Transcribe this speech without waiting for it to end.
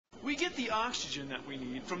We get the oxygen that we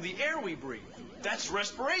need from the air we breathe. That's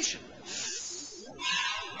respiration.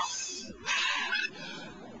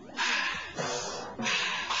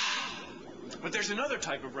 But there's another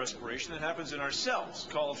type of respiration that happens in our cells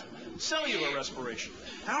called cellular respiration.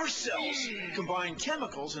 Our cells combine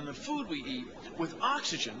chemicals in the food we eat with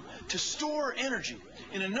oxygen to store energy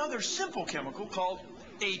in another simple chemical called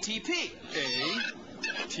ATP.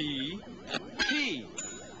 ATP.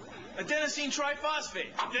 Adenosine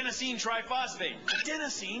triphosphate. Adenosine triphosphate.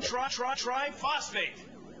 Adenosine triphosphate.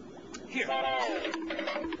 Here.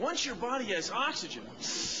 Once your body has oxygen,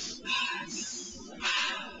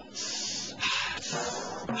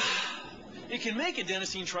 it can make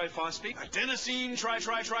adenosine triphosphate,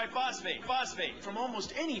 phosphate from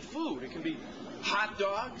almost any food. It can be hot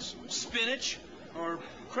dogs, spinach, or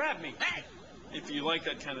crab meat, if you like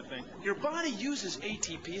that kind of thing. Your body uses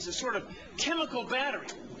ATP as a sort of chemical battery.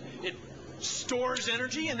 It stores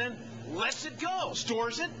energy and then lets it go.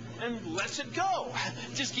 Stores it and lets it go.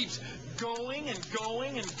 It just keeps going and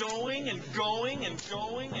going and going and going and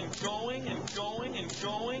going